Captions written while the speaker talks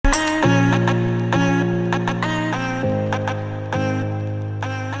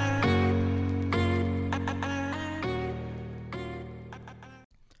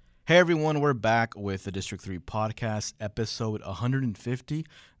Hey everyone, we're back with the District 3 podcast, episode 150.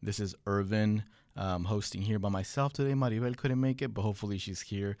 This is Irvin hosting here by myself today. Maribel couldn't make it, but hopefully she's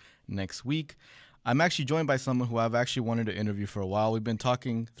here next week. I'm actually joined by someone who I've actually wanted to interview for a while. We've been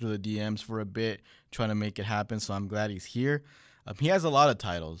talking through the DMs for a bit, trying to make it happen, so I'm glad he's here. He has a lot of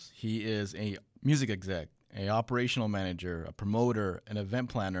titles. He is a music exec, a operational manager, a promoter, an event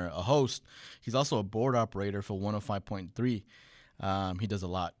planner, a host. He's also a board operator for 105.3. He does a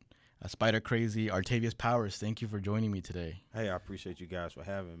lot. Spider Crazy, Artavius Powers, thank you for joining me today. Hey, I appreciate you guys for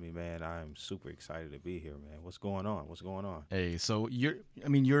having me, man. I'm super excited to be here, man. What's going on? What's going on? Hey, so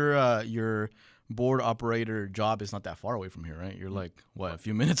your board operator job is not that far away from here, right? You're like what, a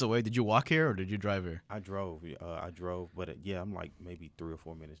few minutes away? Did you walk here or did you drive here? I drove, but yeah, I'm like maybe 3 or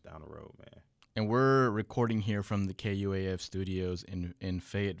 4 minutes down the road, man. And we're recording here from the KUAF studios in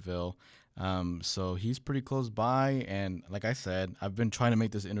Fayetteville. So he's pretty close by, and like I said, I've been trying to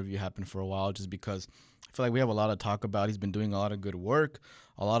make this interview happen for a while just because I feel like we have a lot to talk about. He's been doing a lot of good work,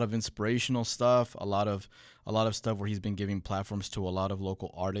 a lot of inspirational stuff, a lot of stuff where he's been giving platforms to a lot of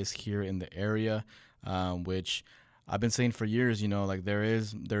local artists here in the area, which I've been saying for years, like there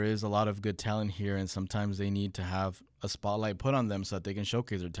is a lot of good talent here, and sometimes they need to have a spotlight put on them so that they can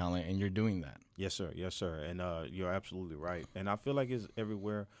showcase their talent, and you're doing that. Yes, sir. Yes, sir. And you're absolutely right. And I feel like it's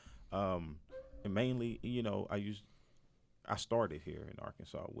everywhere. And mainly, I started here in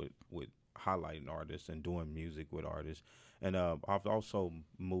Arkansas with highlighting artists and doing music with artists, and I've also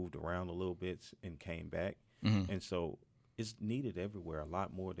moved around a little bit and came back, and so it's needed everywhere a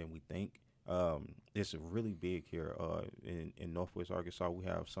lot more than we think. It's really big here in Northwest Arkansas. We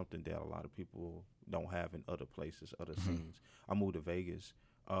have something that a lot of people don't have in other places, other scenes. I moved to Vegas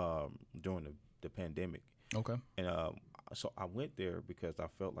during the pandemic, Okay. and so I went there because I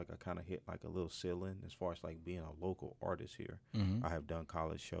felt like I kind of hit like a little ceiling as far as like being a local artist here. I have done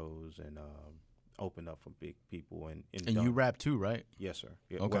college shows and opened up for big people And you rap too, right? Yes, sir.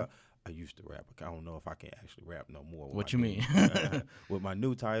 Yeah, Okay. well, I used to rap. I don't know if I can actually rap no more. What you mean? With my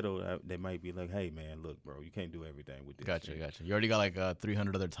new title, they might be like, "Hey, man, look, bro, you can't do everything with this." Gotcha. You already got like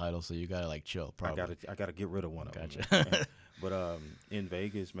 300 other titles, so you gotta like chill. Probably. I gotta get rid of one of Gotcha. them. Man. But in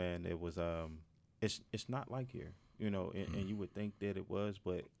Vegas, man, it was it's not like here, and you would think that it was,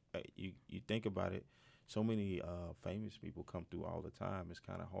 but you think about it. So many famous people come through all the time. It's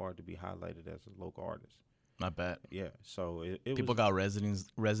kind of hard to be highlighted as a local artist. Not bad. Yeah, so it People was. got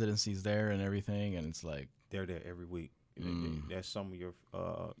residencies there and everything, and it's like, They're there every week. That's some of your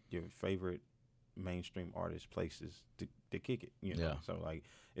favorite mainstream artist places to kick it. Yeah. So like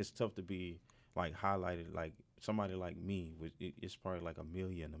it's tough to be like highlighted like somebody like me. It's probably like a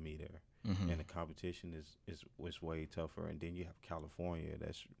million of me there, and the competition is way tougher. And then you have California,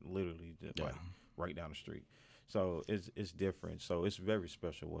 that's literally just like right down the street. So it's different. So it's very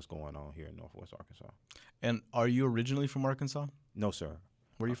special what's going on here in Northwest Arkansas. And are you originally from Arkansas? No, sir.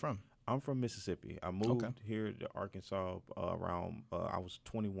 Where are you from? I'm from Mississippi. I moved here to Arkansas around I was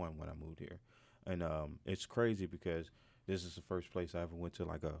 21 when I moved here, and it's crazy because this is the first place I ever went to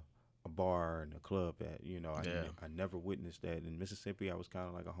like a bar and a club at. I never witnessed that in Mississippi. I was kind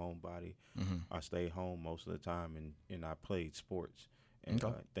of like a homebody. I stayed home most of the time, and I played sports and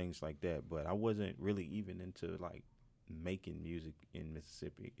things like that. But I wasn't really even into like making music in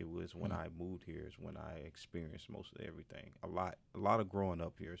Mississippi. It was when I moved here is when I experienced most of everything. A lot of growing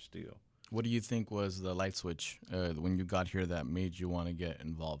up here still. What do you think was the light switch when you got here that made you want to get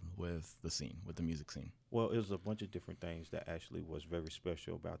involved with the scene, with the music scene? Well, it was a bunch of different things that actually was very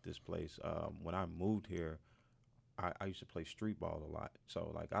special about this place. When I moved here, I used to play street ball a lot.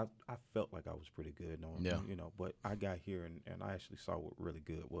 So like I felt like I was pretty good on but I got here and I actually saw what really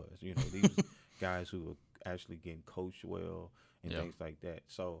good was. These guys who were actually getting coached well and things like that.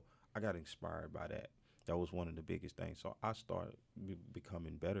 So I got inspired by that. That was one of the biggest things. So I started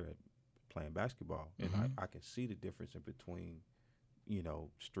becoming better at playing basketball, and I can see the difference in between,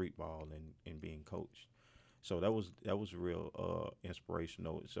 street ball and being coached. So that was real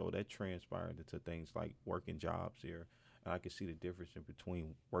inspirational. So that transpired into things like working jobs here. And I could see the difference in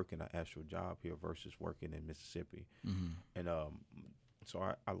between working an actual job here versus working in Mississippi. And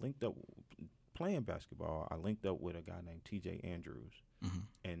so I linked up playing basketball. I linked up with a guy named TJ Andrews,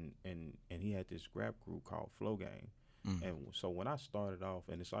 and he had this rap group called Flow Gang. And so when I started off,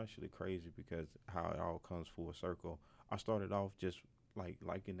 and it's actually crazy because how it all comes full circle. I started off just like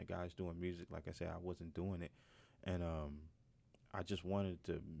liking the guys doing music. Like I said, I wasn't doing it, and I just wanted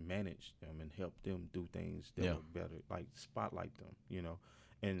to manage them and help them do things that were better, like spotlight them,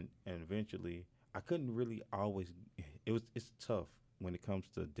 and eventually I couldn't really always. It's tough when it comes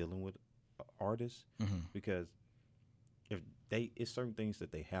to dealing with artists because if it's certain things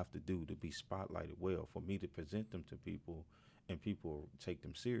that they have to do to be spotlighted well for me to present them to people and people take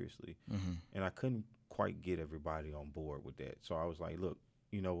them seriously. Mm-hmm. And I couldn't quite get everybody on board with that. So I was like, look,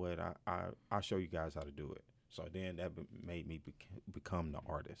 you know what? I'll show you guys how to do it. So then that made me become the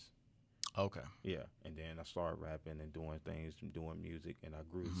artist. Okay. Yeah. And then I started rapping and doing things and doing music, and I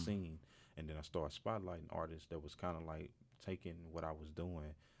grew Mm-hmm. the scene. And then I started spotlighting artists that was kind of like taking what I was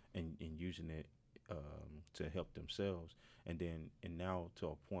doing and using it to help themselves. And now to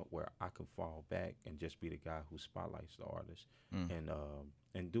a point where I can fall back and just be the guy who spotlights the artist Mm.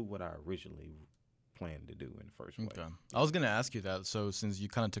 and do what I originally planned to do in the first place. Okay. I was gonna ask you that. So since you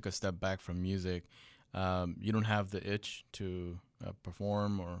kind of took a step back from music, you don't have the itch to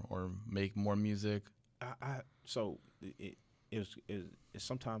perform or make more music. So it's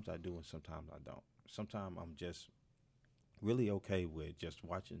sometimes I do and sometimes I don't. Sometimes I'm just really okay with just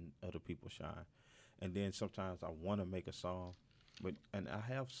watching other people shine, and then sometimes I want to make a song, and I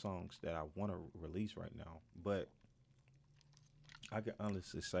have songs that I want to release right now, but I can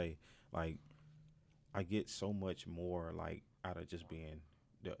honestly say like I get so much more like out of just being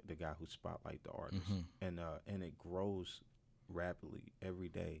the guy who spotlight the artist, Mm-hmm. and it grows rapidly every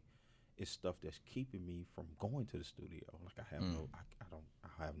day. It's stuff that's keeping me from going to the studio. Like I have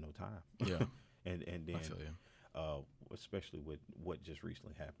I have no time. Yeah. and then I feel you. especially with what just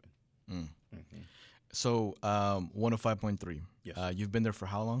recently happened. Mm. Hmm. So 105.3. Yes, You've been there for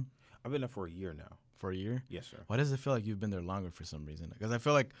how long? I've been there for a year now. For a year? Yes, sir. Why does it feel like you've been there longer for some reason? Because I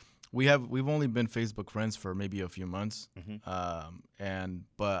feel like we've only been Facebook friends for maybe a few months,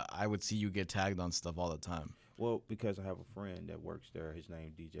 but I would see you get tagged on stuff all the time. Well, because I have a friend that works there. His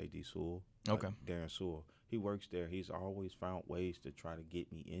name DJ D Sewell. Okay. Darren Sewell. He works there. He's always found ways to try to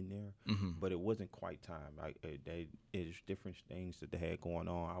get me in there, Mm-hmm. but it wasn't quite time. Like it's different things that they had going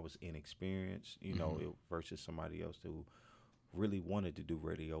on. I was inexperienced, versus somebody else who really wanted to do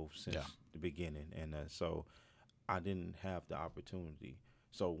radio since the beginning, and so I didn't have the opportunity.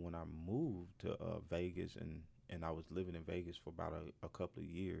 So when I moved to Vegas and I was living in Vegas for about a couple of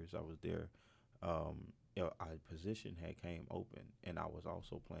years, I was there. A position had came open, and I was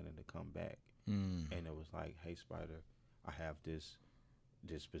also planning to come back. And it was like, hey, Spider, I have this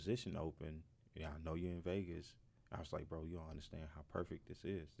position open. Yeah, I know you're in Vegas. I was like, bro, you don't understand how perfect this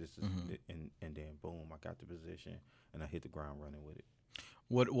is. This is, and then boom, I got the position, and I hit the ground running with it.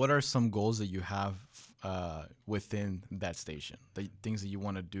 What are some goals that you have within that station? The things that you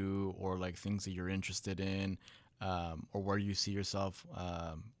want to do, or like things that you're interested in, or where you see yourself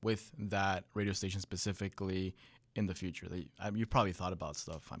with that radio station specifically in the future? You've probably thought about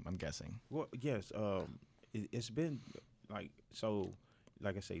stuff, I'm guessing. Well, yes. It's been like so.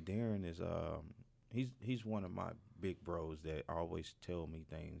 Like I say, Darren is he's one of my big bros that always tell me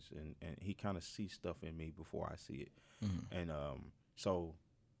things, and he kind of sees stuff in me before I see it. Mm-hmm. And so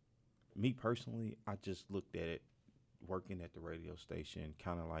me personally, I just looked at it working at the radio station,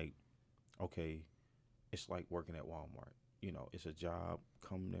 kind of like, okay, it's like working at Walmart. It's a job.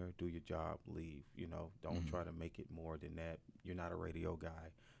 Come there, do your job, leave. Don't try to make it more than that. You're not a radio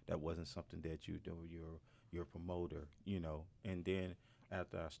guy. That wasn't something that you do. You're a promoter. And then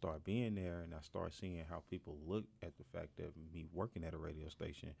after I start being there and I start seeing how people look at the fact that me working at a radio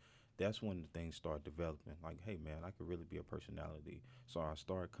station, that's when the things start developing. Like, hey man, I could really be a personality. So I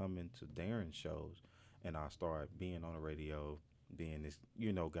started coming to Darren's shows, and I started being on the radio, being this,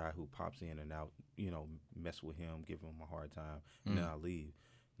 guy who pops in and out, mess with him, give him a hard time, and then I leave.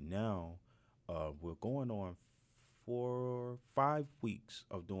 Now, we're going on 5 weeks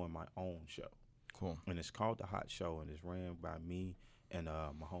of doing my own show. Cool. And it's called The Hot Show, and it's ran by me and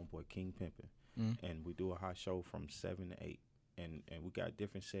my homeboy King Pimpin'. And we do a hot show from 7 to 8. And we got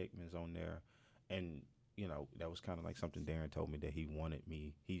different segments on there. And, that was kind of like something Darren told me that he wanted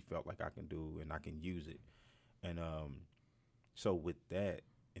me. He felt like I can do and I can use it. And so with that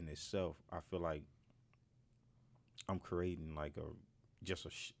in itself, I feel like I'm creating like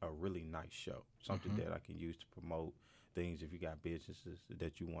a really nice show, something that I can use to promote things. If you got businesses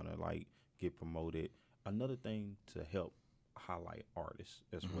that you want to like get promoted, another thing to help highlight artists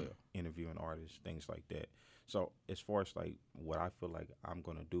as well, interviewing artists, things like that. So as far as like what I feel like I'm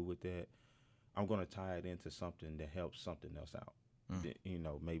gonna do with that, I'm gonna tie it into something that helps something else out. That,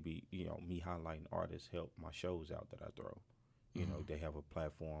 maybe me highlighting artists help my shows out that I throw. They have a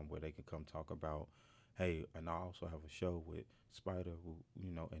platform where they can come talk about, hey, and I also have a show with Spider, who,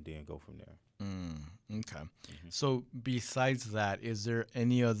 and then go from there. Okay. So besides that, is there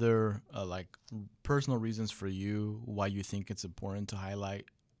any other like personal reasons for you why you think it's important to highlight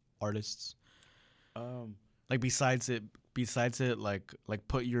artists? Like besides it, like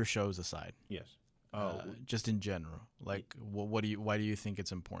put your shows aside. Yes. just in general? Like, why do you think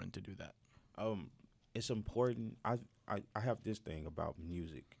it's important to do that? It's important. I have this thing about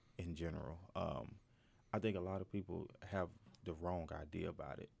music in general. I think a lot of people have the wrong idea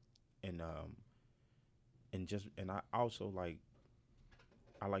about it, and I also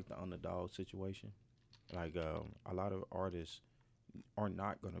I like the underdog situation. Like a lot of artists are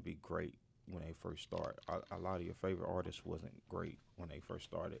not going to be great when they first start. A lot of your favorite artists wasn't great when they first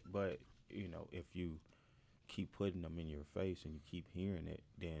started, but if you keep putting them in your face and you keep hearing it,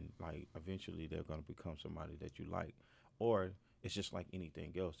 then like eventually they're going to become somebody that you like. Or it's just like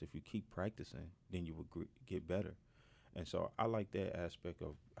anything else. If you keep practicing, then you will get better. And so I like that aspect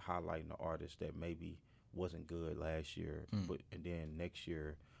of highlighting the artist that maybe wasn't good last year, but and then next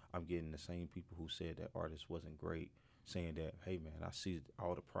year I'm getting the same people who said that artist wasn't great saying that, hey man, I see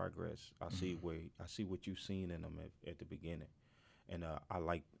all the progress. I see what you've seen in them at the beginning, and I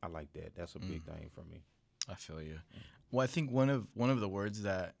like that. That's a big thing for me. I feel you. Well, I think one of the words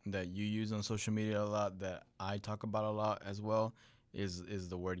that you use on social media a lot, that I talk about a lot as well, is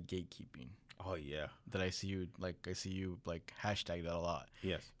the word gatekeeping. Oh yeah. That I see you like hashtag that a lot.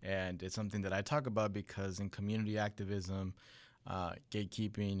 Yes. And it's something that I talk about because in community activism,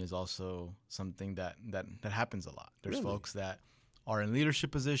 gatekeeping is also something that happens a lot. There's Really? folks that are in leadership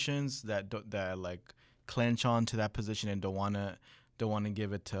positions that like clench on to that position and don't want to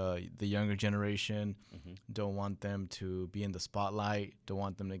give it to the younger generation. Don't want them to be in the spotlight. Don't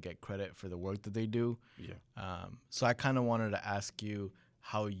want them to get credit for the work that they do. Yeah. So I kind of wanted to ask you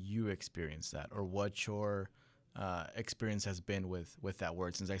how you experience that, or what your experience has been with that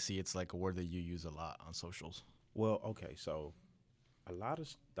word, since I see it's like a word that you use a lot on socials. Well, okay, so a lot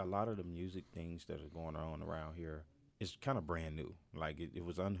of the music things that are going on around here is kind of brand new. Like it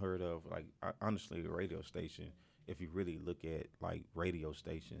was unheard of. Like honestly, the radio station, if you really look at like radio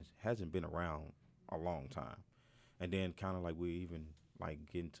stations, hasn't been around a long time. And then kind of like we even like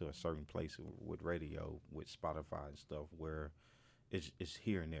getting to a certain place with radio, with Spotify and stuff, where it's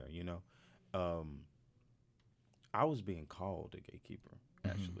here and there. I was being called a gatekeeper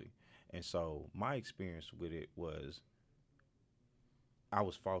actually, and so my experience with it was I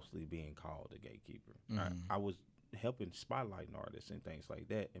was falsely being called a gatekeeper. I was helping spotlighting artists and things like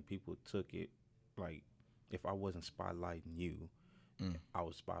that, and people took it like if I wasn't spotlighting you, I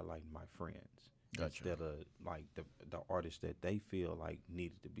was spotlighting my friends. Gotcha. Instead of like the artists that they feel like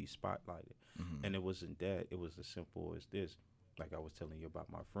needed to be spotlighted. And it wasn't that. It was as simple as this. Like I was telling you about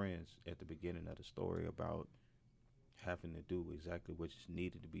my friends at the beginning of the story about having to do exactly what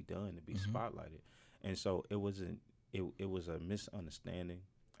needed to be done to be spotlighted. And so it wasn't. It was a misunderstanding.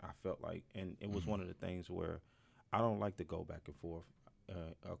 I felt like, and it was one of the things where I don't like to go back and forth.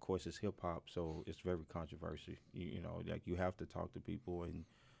 Of course, it's hip hop, so it's very controversial. You know, like you have to talk to people,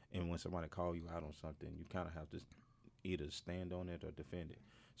 and when somebody call you out on something, you kind of have to either stand on it or defend it.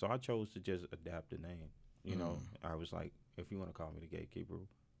 So I chose to just adapt the name. You know, I was like, if you want to call me the gatekeeper,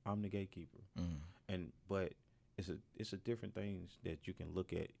 I'm the gatekeeper. But it's a different things that you can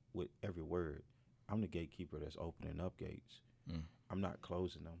look at with every word. I'm the gatekeeper that's opening up gates. I'm not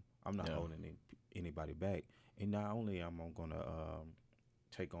closing them. I'm not holding anybody back. And not only am I going to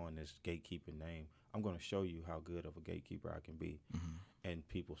take on this gatekeeping name, I'm going to show you how good of a gatekeeper I can be. And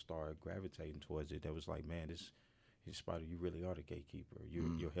people started gravitating towards it. That was like, man, this Spider, you really are the gatekeeper.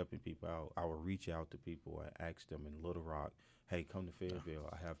 You're helping people out. I will reach out to people and ask them in Little Rock, hey, come to Fayetteville.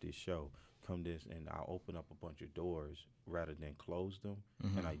 I have this show. Come this, and I'll open up a bunch of doors rather than close them.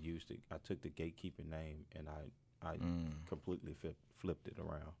 And I took the gatekeeping name and I completely flipped it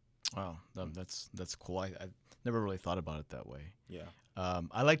around. Wow, that's cool. I never really thought about it that way. Yeah.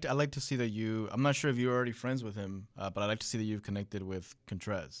 I like to see that you. I'm not sure if you're already friends with him, but I like to see that you've connected with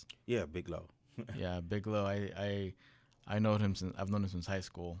Contrez. Yeah, Big Low. Yeah, Big Low. I know him since I've known him since high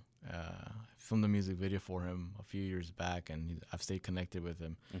school. I filmed a music video for him a few years back, and I've stayed connected with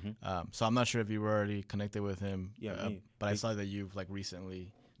him. So I'm not sure if you were already connected with him. Yeah, but I saw that you've like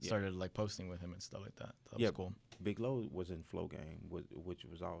recently started like posting with him and stuff like that. That was cool. Big Low was in Flow Gang, which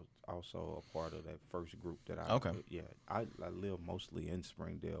was also a part of that first group that I. Okay. Yeah, I live mostly in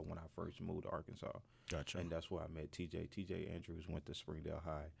Springdale when I first moved to Arkansas. Gotcha. And that's where I met TJ. TJ Andrews went to Springdale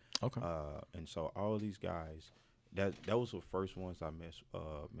High. Okay. And so all of these guys, that was the first ones I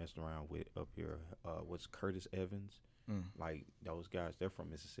messed around with up here. Was Curtis Evans. Like those guys, they're from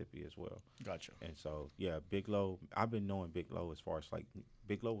Mississippi as well. Gotcha. And so yeah, Big Low. I've been knowing Big Low as far as like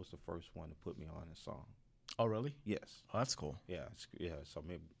Big Low was the first one to put me on a song. Oh really? Yes. Oh, that's cool. Yeah, So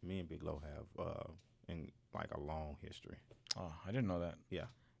me and Big Low have in like a long history. Oh, I didn't know that. Yeah.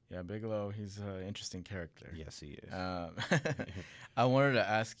 Yeah, Big Low, he's an interesting character. Yes, he is. I wanted to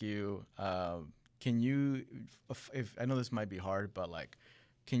ask you, Can you, if I know this might be hard, but like,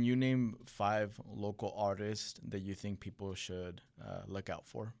 can you name 5 local artists that you think people should look out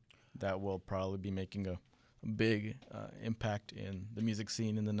for that will probably be making a big impact in the music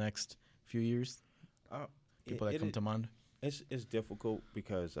scene in the next few years? Uh, People that come to mind. It's difficult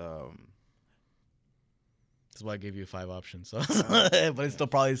because That's why I gave you 5 options. So, but it's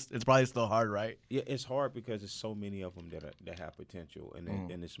probably still hard, right? yeah, it's hard because there's so many of them that have potential,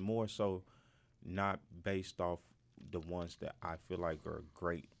 and it's more so not based off the ones that I feel like are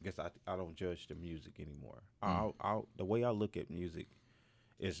great because I don't judge the music anymore. The way I look at music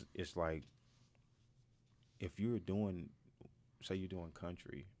is it's like if you're doing, say you're doing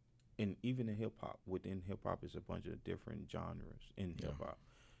country, and even in hip hop, within hip hop is a bunch of different genres in hip hop.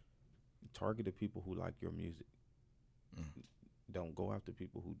 Target the people who like your music. Don't go after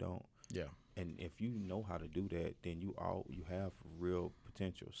people who don't. Yeah. And if you know how to do that, then you have real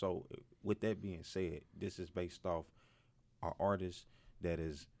potential. So with that being said, this is based off an artist that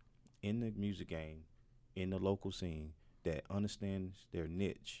is in the music game, in the local scene, that understands their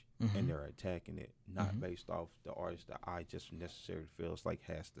niche and they're attacking it, not based off the artist that I just necessarily feels like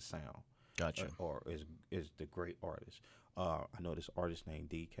has the sound. Gotcha. Or is the great artist. I know this artist named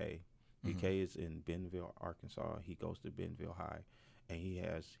DK. DK is in Bentonville, Arkansas. He goes to Bentonville High, and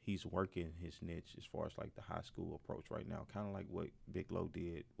he's working his niche as far as like the high school approach right now, kind of like what Big Low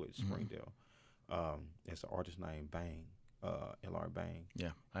did with Springdale. It's an artist named Bang, LR Bang.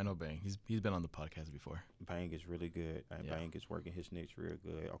 Yeah, I know Bang. He's been on the podcast before. Bang is really good, and Bang is working his niche real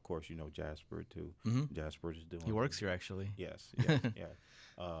good. Of course, you know Jasper too. Jasper is doing. He works here actually. Yes, yeah.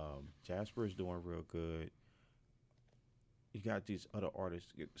 Jasper is doing real good. You got these other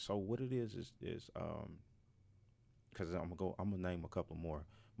artists. So what it is because I'm gonna name a couple more,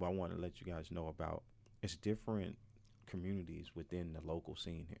 but I want to let you guys know about it's different communities within the local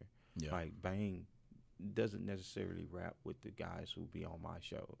scene here. Yeah. Like Bang doesn't necessarily rap with the guys who be on my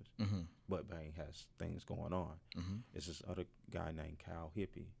shows, but Bang has things going on. It's this other guy named Kyle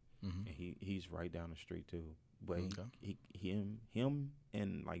Hippie, and he's right down the street too. But him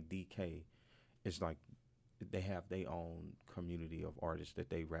and like DK, it's like they have their own community of artists that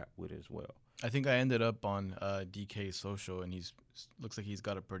they rap with as well. I think I ended up on DK's social, and looks like he's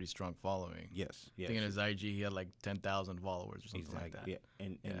got a pretty strong following. Yes. I think in his IG he had like 10,000 followers or something like that. Yeah,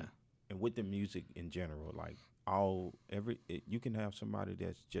 and with the music in general, like you can have somebody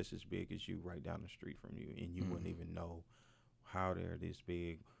that's just as big as you right down the street from you, and you wouldn't even know how they're this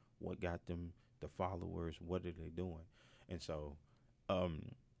big, what got them the followers, what are they doing, and so,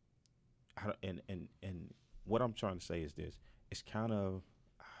 and what I'm trying to say is this: it's kind of,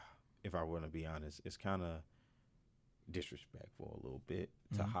 if I want to be honest, it's kind of disrespectful a little bit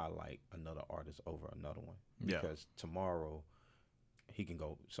to highlight another artist over another one, because tomorrow he can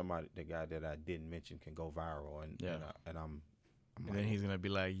go. The guy that I didn't mention can go viral, and I'm and like, then he's gonna be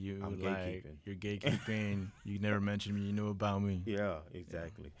like, you're gatekeeping. You never mentioned me. You knew about me. Yeah,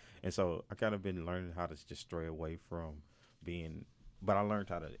 exactly. And so I kind of been learning how to just stray away from being, but I learned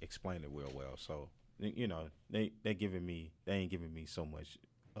how to explain it real well. So you know, they ain't giving me so much,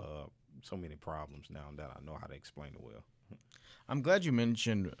 so many problems now that I know how to explain it well. I'm glad you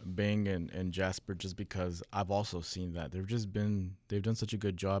mentioned Bang and Jasper, just because I've also seen that they've done such a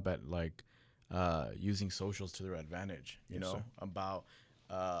good job at like using socials to their advantage. You know, sir. About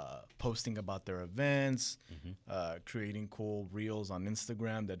posting about their events, creating cool reels on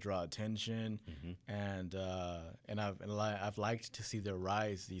Instagram that draw attention, and I've liked to see their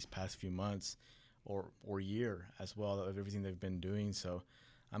rise these past few months or year as well of everything they've been doing. So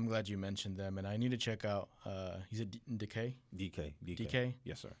I'm glad you mentioned them, and I need to check out. You said DK? DK?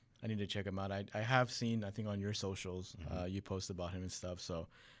 Yes, sir. I need to check him out. I have seen, I think, on your socials, you post about him and stuff. So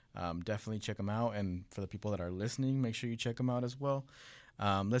definitely check him out. And for the people that are listening, make sure you check him out as well.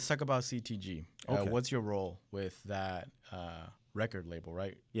 Let's talk about CTG. Okay. What's your role with that record label,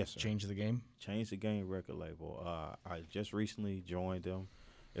 right? Yes, sir. Change the Game? Change the Game record label. I just recently joined them.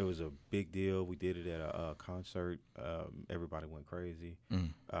 It was a big deal. We did it at a concert. Everybody went crazy.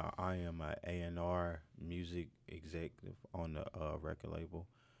 I am an A&R music executive on the record label,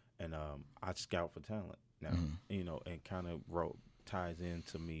 and I scout for talent now. You know, and kind of ties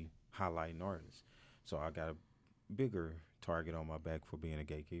into me highlighting artists. So I got a bigger target on my back for being a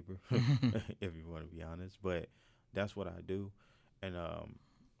gatekeeper, if you want to be honest. But that's what I do. And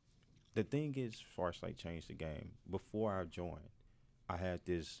the thing is, as far as like Change the Game, before I joined, I had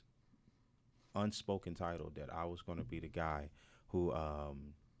this unspoken title that I was going to be the guy who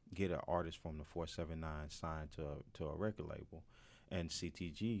get an artist from the 479 signed to a record label, and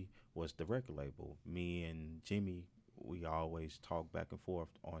CTG was the record label. Me and Jimmy we always talk back and forth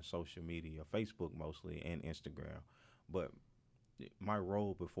on social media, Facebook mostly, and Instagram. But my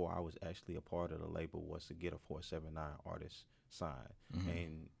role before I was actually a part of the label was to get a 479 artist signed,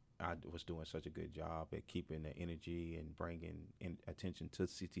 and I was doing such a good job at keeping the energy and bringing in attention to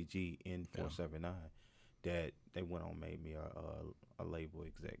CTG in 479 that they went on and made me a label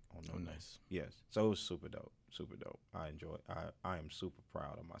exec on them. Oh, nice. Yes, so it was super dope, super dope. I enjoy. I am super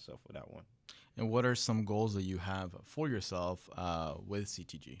proud of myself for that one. And what are some goals that you have for yourself with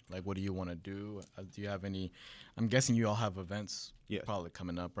CTG? Like, what do you want to do? Do you have any? I'm guessing you all have events probably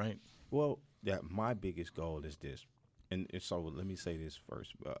coming up, right? Well, yeah, my biggest goal is this, and so let me say this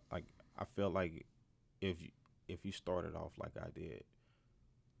first. Like, I feel like if you started off like I did,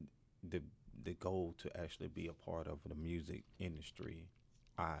 the goal to actually be a part of the music industry,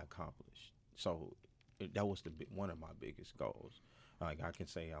 I accomplished. So that was one of my biggest goals. Like, I can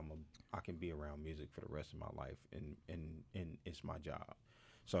say I can be around music for the rest of my life, and it's my job.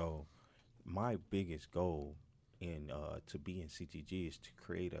 So my biggest goal to be in CTG is to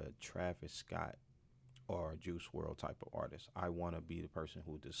create a Travis Scott or a Juice WRLD type of artist. I want to be the person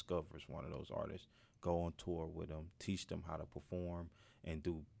who discovers one of those artists, go on tour with them, teach them how to perform, and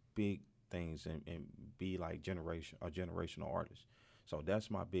do big things, and be like a generational artist. So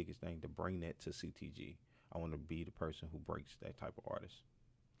that's my biggest thing, to bring that to CTG. I want to be the person who breaks that type of artist.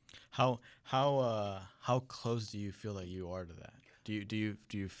 How close do you feel that you are to that? Do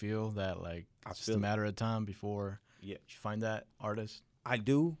you feel that, like, it's just a matter of time before you find that artist? I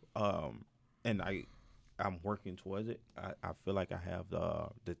do, and I'm working towards it. I feel like I have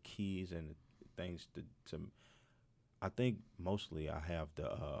the keys and the things to I think mostly I have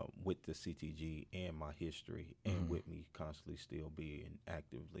with the CTG and my history, and with me constantly still being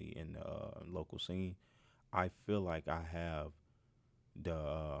actively in the local scene. I feel like I have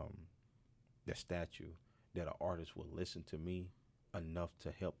the statue that an artist will listen to me enough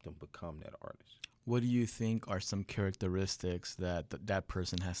to help them become that artist. What do you think are some characteristics that that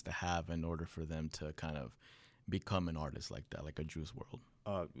person has to have in order for them to kind of become an artist like that, like a Juice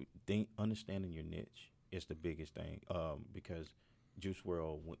WRLD? Understanding your niche is the biggest thing, because Juice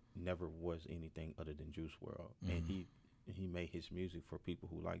WRLD never was anything other than Juice WRLD, and he made his music for people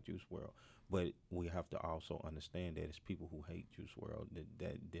who like Juice WRLD. But we have to also understand that it's people who hate Juice WRLD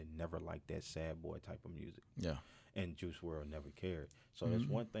that never liked that sad boy type of music. Yeah. And Juice WRLD never cared. So that's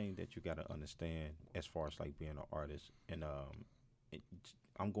one thing that you got to understand as far as like being an artist. And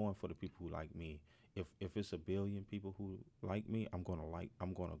I'm going for the people who like me. If it's a billion people who like me, I'm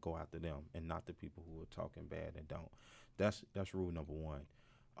gonna go after them, and not the people who are talking bad and don't. That's rule number one.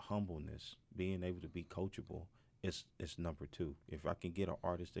 Humbleness, being able to be coachable, is number two. If I can get an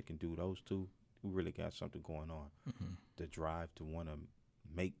artist that can do those two, we really got something going on. The drive to want to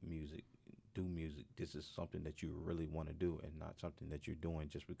make music, do music. This is something that you really want to do, and not something that you're doing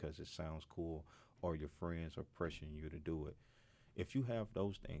just because it sounds cool or your friends are pressuring you to do it. If you have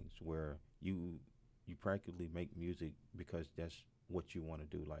those things where you practically make music because that's what you want to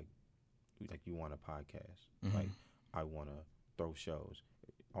do, like you want a podcast, like I want to throw shows.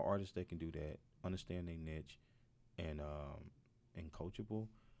 An artist that can do that, understand their niche, and coachable,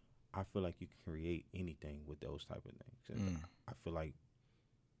 I feel like you can create anything with those type of things. And I feel like,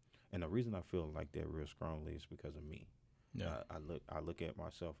 and the reason I feel like that real strongly is because of me. Yeah. I look at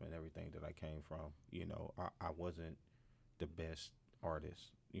myself and everything that I came from. You know, I wasn't the best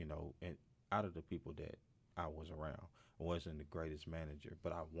artist, you know, and out of the people that I was around, I wasn't the greatest manager,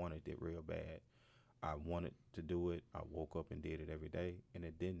 but I wanted it real bad. I wanted to do it. I woke up and did it every day, and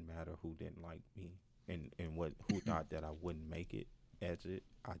it didn't matter who didn't like me and who thought that I wouldn't make it as it.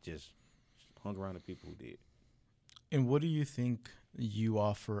 I just hung around the people who did. And what do you think you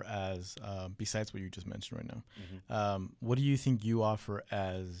offer as, besides what you just mentioned right now, what do you think you offer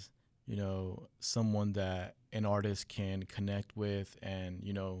as, you know, someone that an artist can connect with, and,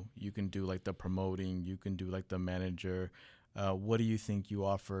 you know, you can do like the promoting, you can do like the manager. What do you think you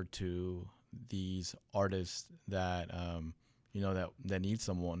offer to these artists that, you know, that need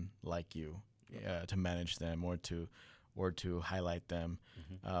someone like you to manage them or to highlight them?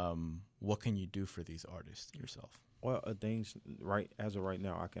 What can you do for these artists yourself? Well, things as of right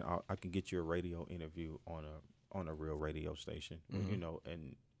now, I can get you a radio interview on a real radio station, you know,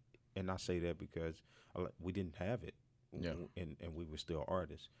 and I say that because we didn't have it, and we were still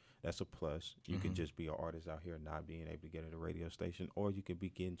artists. That's a plus. You can just be an artist out here not being able to get at a radio station, or you can be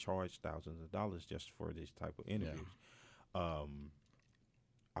getting charged thousands of dollars just for this type of interviews. A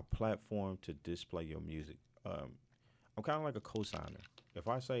platform to display your music. I'm kind of like a co-signer. If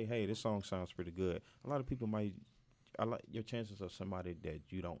I say, hey, this song sounds pretty good, a lot of people might your chances of somebody that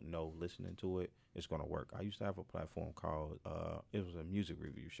you don't know listening to it is gonna work. I used to have a platform called it was a music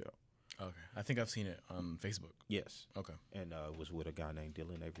review show. Okay, I think I've seen it on Facebook. Yes. Okay. And it was with a guy named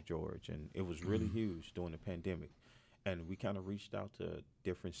Dylan Avery George, and it was really huge during the pandemic. And we kind of reached out to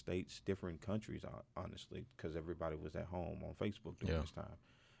different states, different countries, honestly, because everybody was at home on Facebook during this time.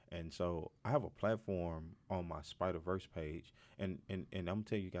 And so I have a platform on my Spider-Verse page, and I'm gonna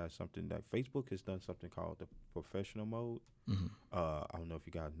tell you guys something that Facebook has done something called the professional mode. I don't know if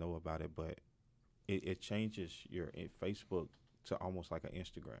you guys know about it, but it changes your Facebook to almost like an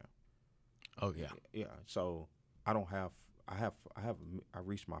Instagram. Oh yeah, yeah. So I don't have. I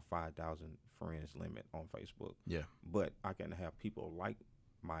reached my 5,000 friends limit on Facebook. Yeah, but I can have people like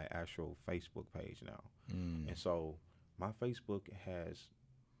my actual Facebook page now, and so my Facebook has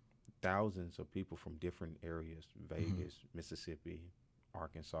thousands of people from different areas: Vegas, Mississippi,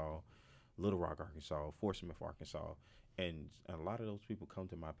 Arkansas, Little Rock, Arkansas, Fort Smith, Arkansas, and a lot of those people come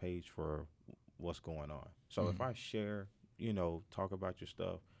to my page for what's going on. So if I share, talk about your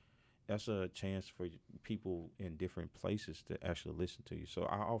stuff, that's a chance for people in different places to actually listen to you. So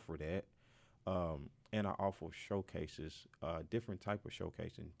I offer that, and I offer showcases, different type of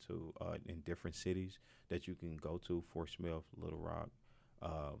showcasing to in different cities that you can go to: Fort Smith, Little Rock,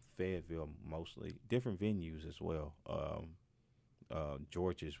 Fayetteville, mostly different venues as well.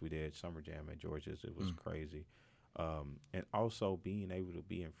 George's, we did Summer Jam at George's. It was crazy, and also being able to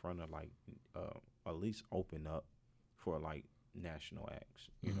be in front of at least open up for like national acts.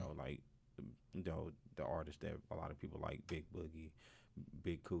 Like the artists that a lot of people like, Big Boogie,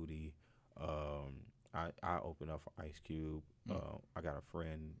 Big Cootie. I opened up for Ice Cube. I got a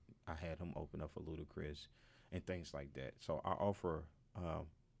friend. I had him open up for Ludacris and things like that. So I offer,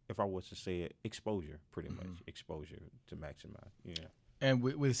 if I was to say it, exposure, pretty much exposure to maximize. Yeah. And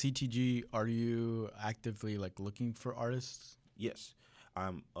with CTG, are you actively like looking for artists? Yes,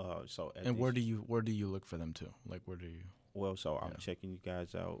 I'm. So and where do you look for them to? Like where do you? Well, so I'm checking you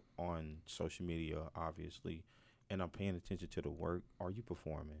guys out on social media, obviously, and I'm paying attention to the work. Are you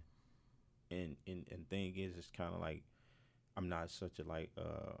performing? And thing is, it's kind of like I'm not such a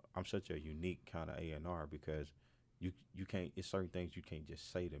I'm such a unique kind of A&R because you can't. It's certain things you can't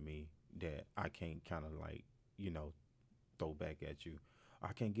just say to me that I can't kind of throw back at you.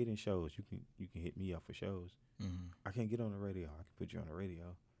 I can't get in shows. You can hit me up for shows. I can't get on the radio. I can put you on the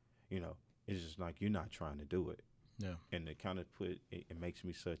radio. It's just like you're not trying to do it. Yeah. And it kind of it makes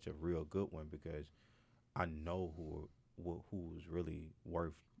me such a real good one because I know who's really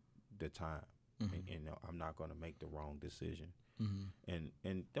worth the time. And I'm not going to make the wrong decision. And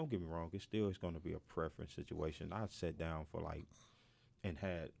don't get me wrong, it's going to be a preference situation. I sat down and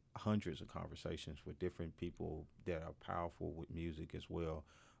had hundreds of conversations with different people that are powerful with music as well.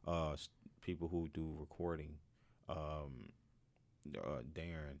 People who do recording, Darren,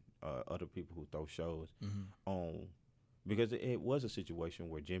 other people who throw shows on, because it was a situation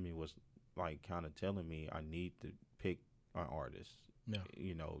where Jimmy was like kind of telling me I need to pick an artist,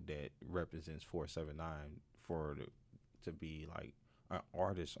 that represents 479 to be like an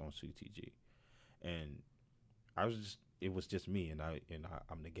artist on CTG, and it was just me, and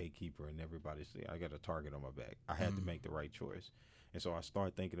I'm the gatekeeper, and everybody's I got a target on my back. I had to make the right choice, and so I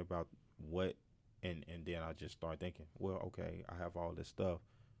started thinking about what. And then I just started thinking, well, okay, I have all this stuff.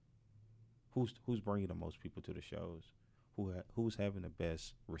 Who's bringing the most people to the shows? Who's having the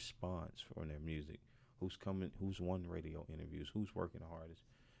best response from their music? Who's coming? Who's won radio interviews? Who's working the hardest?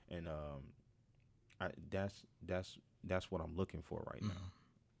 And that's what I'm looking for right now.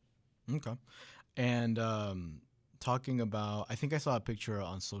 Okay. And talking about, I think I saw a picture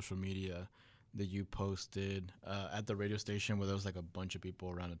on social media that you posted at the radio station where there was like a bunch of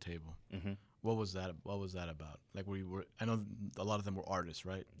people around a table. What was that about? Like I know a lot of them were artists,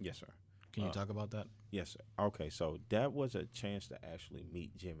 right? Yes, sir. Can you talk about that? Yes, sir. Okay, so that was a chance to actually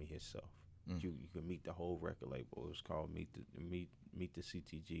meet Jimmy himself. You could meet the whole record label. It was called Meet the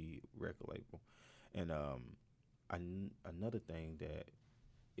CTG record label. And another thing that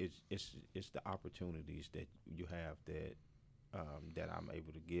it's the opportunities that you have that I'm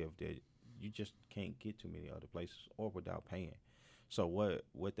able to give that you just can't get too many other places or without paying. So what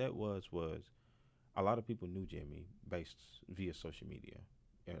that was a lot of people knew Jimmy based via social media.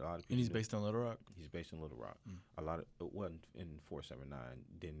 And he's based in Little Rock? He's based in Little Rock. A lot of it wasn't in 479,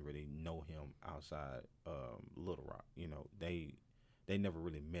 didn't really know him outside Little Rock. They never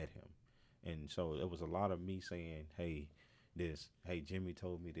really met him. And so it was a lot of me saying, hey, Jimmy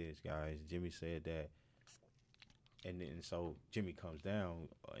told me this, guys. Jimmy said that. And then so Jimmy comes down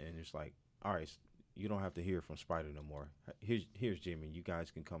and it's like, all right, you don't have to hear from Spider no more. Here's Jimmy. You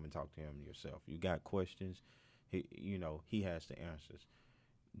guys can come and talk to him yourself. You got questions, he has the answers.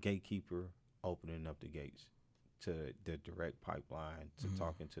 Gatekeeper opening up the gates to the direct pipeline to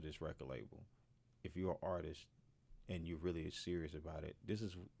talking to this record label. If you're an artist and you're really serious about it,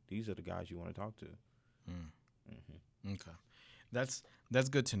 these are the guys you want to talk to. Okay, that's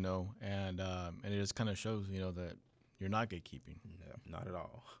good to know, and it just kind of shows that you're not gatekeeping. No, not at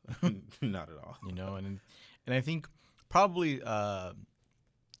all. Not at all. And I think probably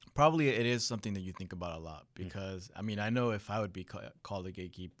probably it is something that you think about a lot because I mean I know if I would be called a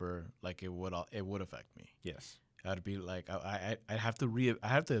gatekeeper, like it would affect me. Yes. I'd be like I'd have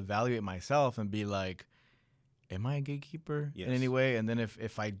to evaluate myself and be like, am I a gatekeeper in any way? And then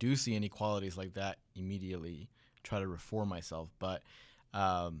if I do see any qualities like that, immediately try to reform myself. But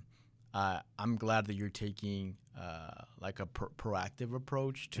I'm glad that you're taking like a proactive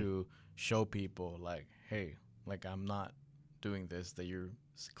approach to show people like, hey, like I'm not doing this that you're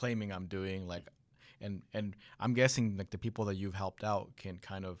claiming I'm doing. Like, and I'm guessing like the people that you've helped out can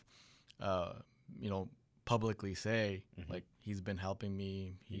kind of, publicly say like he's been helping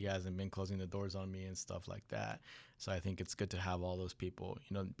me, he hasn't been closing the doors on me and stuff like that. So I think it's good to have all those people,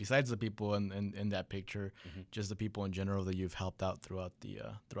 besides the people in that picture, just the people in general that you've helped out throughout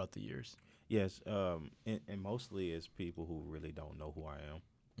the years. Yes, and mostly it's people who really don't know who I am,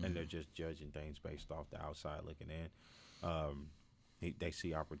 and they're just judging things based off the outside looking in. They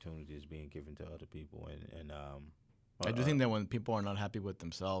see opportunities being given to other people, and I do think that when people are not happy with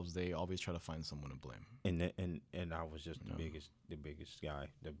themselves, they always try to find someone to blame. And I was just the biggest guy,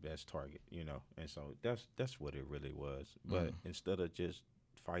 the best target, and so that's what it really was. But instead of just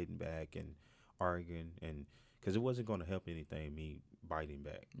fighting back and arguing, and because it wasn't going to help anything, me biting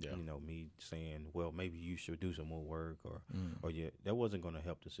back, me saying, well, maybe you should do some more work, or that wasn't going to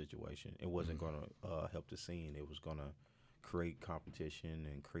help the situation. It wasn't going to help the scene. It was going to create competition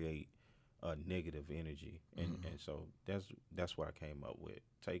and create negative energy, and so that's what I came up with.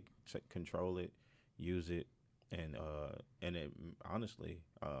 Take control it, use it, and it honestly,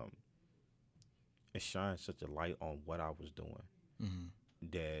 it shines such a light on what I was doing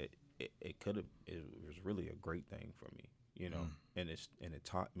that it was really a great thing for me, and it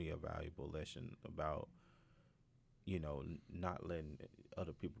taught me a valuable lesson about not letting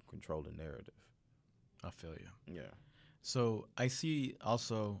other people control the narrative. I feel you. Yeah. So I see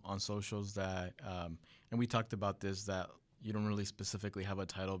also on socials that, and we talked about this, that you don't really specifically have a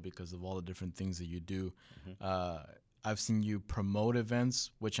title because of all the different things that you do. I've seen you promote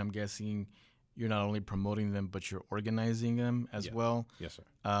events, which I'm guessing you're not only promoting them, but you're organizing them as well. Yes,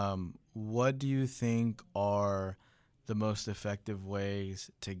 sir. What do you think are the most effective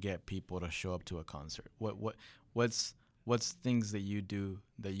ways to get people to show up to a concert? What's things that you do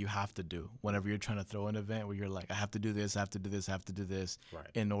that you have to do whenever you're trying to throw an event where you're like, I have to do this, I have to do this, I have to do this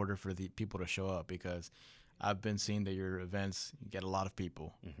in order for the people to show up? Because I've been seeing that your events get a lot of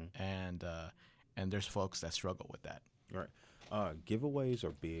people, and there's folks that struggle with that. Right. Giveaways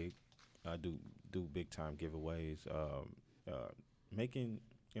are big. I do big time giveaways. Making,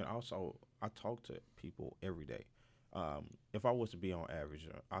 also I talk to people every day. If I was to be on average,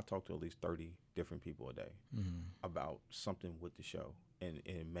 I talk to at least 30 different people a day about something with the show, and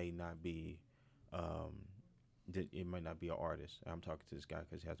it may not be, it might not be an artist. I'm talking to this guy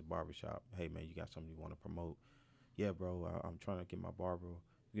because he has a barbershop. Hey man, you got something you want to promote? Yeah, bro. I'm trying to get my barber,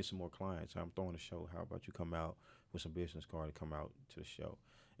 get some more clients. I'm throwing a show. How about you come out with some business card to come out to the show?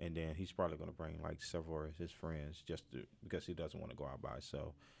 And then he's probably going to bring like several of his friends because he doesn't want to go out by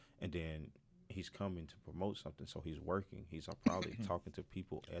himself. And then he's coming to promote something, so he's working. He's probably talking to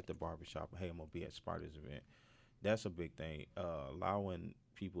people at the barbershop. Hey, I'm going to be at Spider's event. That's a big thing. Allowing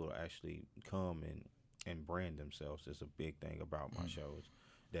people to actually come and brand themselves is a big thing about my shows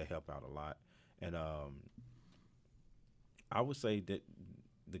that help out a lot. And I would say that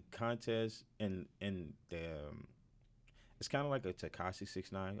the contest and the it's kind of like a Tekashi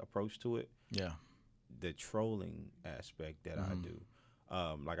 6ix9ine approach to it. Yeah. The trolling aspect that I do.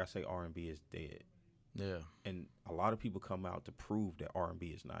 Like I say, R&B is dead. Yeah. And a lot of people come out to prove that R&B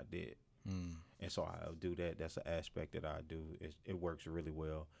is not dead. And so I'll do that. That's an aspect that I do. It works really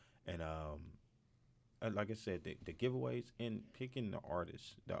well. And like I said, the giveaways and picking the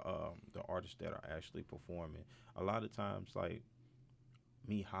artists that are actually performing. A lot of times, like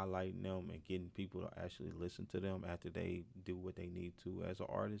me highlighting them and getting people to actually listen to them after they do what they need to as an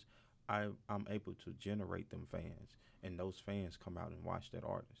artist, I'm able to generate them fans, and those fans come out and watch that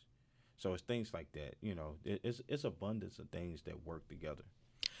artist. So it's things like that, it's abundance of things that work together.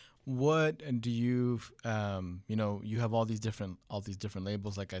 What do you, you have all these different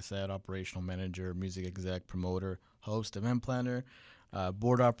labels, like I said, operational manager, music exec, promoter, host, event planner,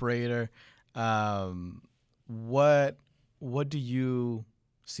 board operator. what do you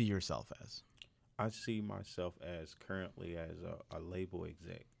see yourself as? I see myself as currently as a label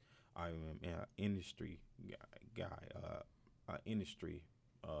exec. I am an industry industry.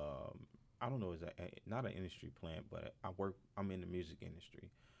 I don't know, is that not an industry plant, but I'm in the music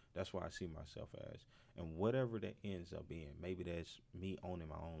industry. That's why I see myself as, and whatever that ends up being, maybe that's me owning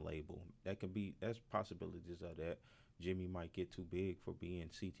my own label. That's possibilities of that. Jimmy might get too big for being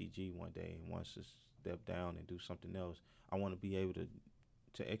CTG one day and wants to step down and do something else. I want to be able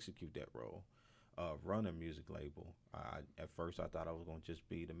to execute that role, run a music label. At first I thought I was gonna just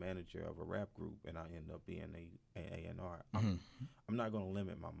be the manager of a rap group, and I ended up being a A&R. I'm not gonna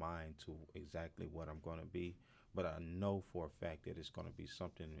limit my mind to exactly what I'm gonna be, but I know for a fact that it's gonna be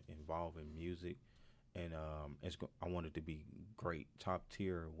something involving music, and I want it to be great, top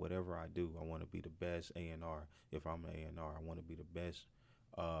tier. Whatever I do, I want to be the best A&R. If I'm an A&R, I want to be the best.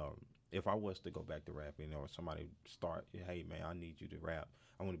 If I was to go back to rapping, or somebody start, hey man, I need you to rap.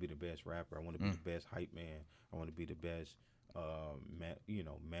 I want to be the best rapper. I want to be the best hype man. I want to be the best,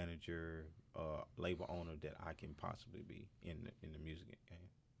 manager, label owner that I can possibly be in the music game.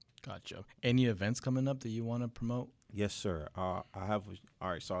 Gotcha. Any events coming up that you want to promote? Yes, sir. I have. All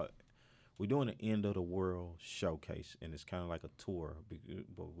right, so we're doing an end of the world showcase, and it's kind of like a tour,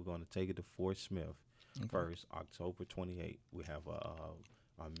 but we're going to take it to Fort Smith first, October 28th. We have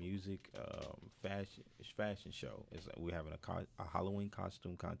a music fashion show. We're having a Halloween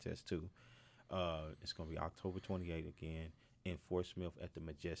costume contest too. It's going to be October 28th again in Fort Smith at the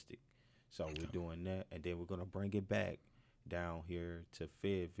Majestic. So we're doing that, and then we're going to bring it back down here to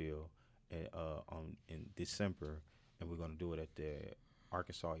Fayetteville in December, and we're going to do it at the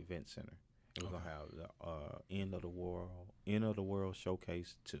Arkansas Event Center. And we're gonna have the end of the world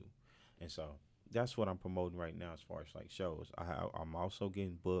showcase too, and so that's what I'm promoting right now as far as like shows. I'm also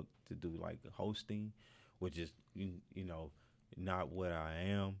getting booked to do like hosting, which is not what I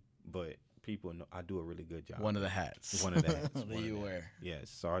am, but people know I do a really good job. One of the hats. One of the hats that you wear. Yes.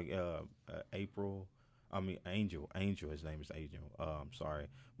 So Angel. His name is Angel. Sorry,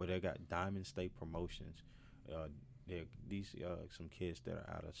 but they got Diamond State Promotions. These some kids that are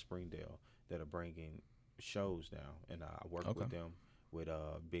out of Springdale that are bringing shows down, and I work with them with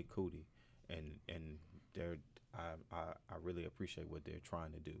Big Cootie, and they're I really appreciate what they're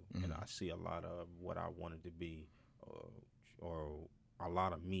trying to do, and I see a lot of what I wanted to be, or a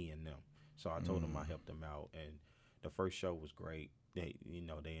lot of me in them. So I told them I helped them out, and the first show was great. They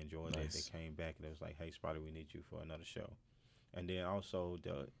enjoyed it. They came back and it was like, hey Spotty, we need you for another show. And then also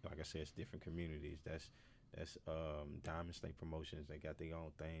like I said, it's different communities. That's Diamond State Promotions. They got their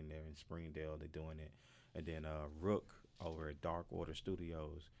own thing there in Springdale. They're doing it. And then Rook over at Dark Order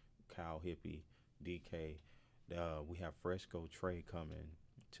Studios, Kyle Hippie, DK. We have Fresco Trey coming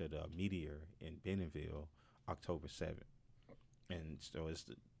to the Meteor in Bentonville October 7th. And so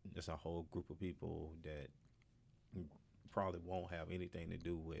it's a whole group of people that probably won't have anything to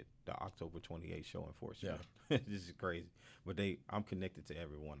do with the October 28th show in Fort Smith. Yeah. This is crazy. But I'm connected to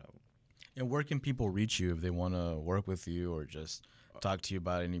every one of them. And where can people reach you if they want to work with you or just talk to you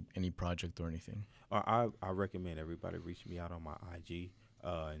about any project or anything? I recommend everybody reach me out on my IG,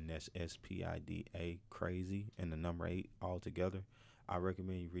 and that's SPIDA crazy and the number 8 all together. I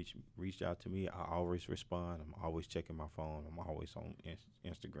recommend you reach out to me. I always respond. I'm always checking my phone. I'm always on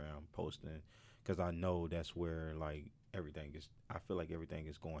Instagram posting, because I know that's where like everything is. I feel like everything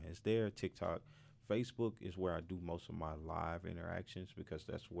is going. It's there. TikTok. Facebook is where I do most of my live interactions, because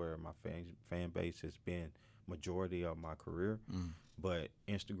that's where my fan base has been majority of my career. But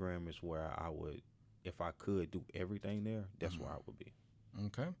Instagram is where I would, if I could do everything there, that's where I would be.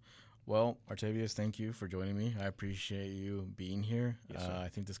 Okay. Well, Artavius, thank you for joining me. I appreciate you being here. Yes, I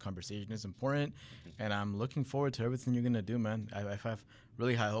think this conversation is important, and I'm looking forward to everything you're going to do, man. I have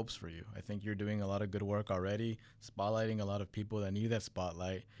really high hopes for you. I think you're doing a lot of good work already, spotlighting a lot of people that need that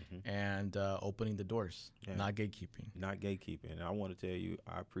spotlight, and opening the doors, not gatekeeping. Not gatekeeping. And I want to tell you,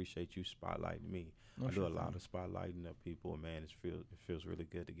 I appreciate you spotlighting me. I do a lot of spotlighting of people, and man, it feels really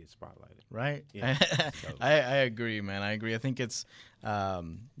good to get spotlighted. Right? Yeah. I agree, man. I agree. I think it's,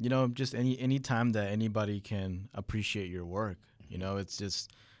 just any time that anybody can appreciate your work, it's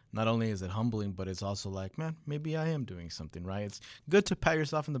just, not only is it humbling, but it's also like, man, maybe I am doing something right. It's good to pat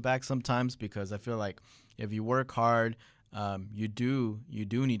yourself in the back sometimes, because I feel like if you work hard, you do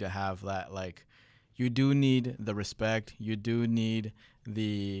need to have that, like, you do need the respect. You do need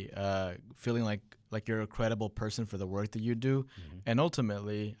the feeling like you're a credible person for the work that you do. And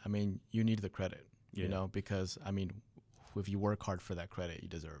ultimately, I mean, you need the credit, because, I mean, if you work hard for that credit, you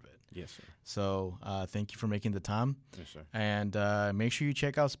deserve it. Yes, sir. So thank you for making the time. Yes, sir. And make sure you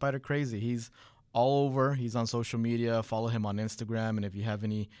check out Spider Crazy. He's all over. He's on social media. Follow him on Instagram. And if you have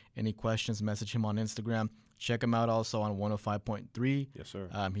any questions, message him on Instagram. Check him out also on 105.3. Yes, sir.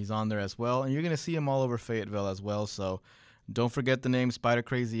 He's on there as well. And you're going to see him all over Fayetteville as well. So don't forget the name Spider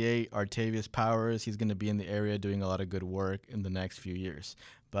Crazy 8, Artavius Powers. He's going to be in the area doing a lot of good work in the next few years.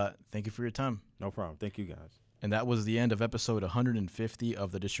 But thank you for your time. No problem. Thank you, guys. And that was the end of episode 150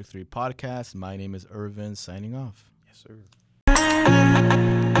 of the District 3 podcast. My name is Irvin, signing off. Yes,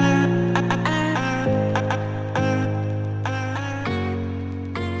 sir.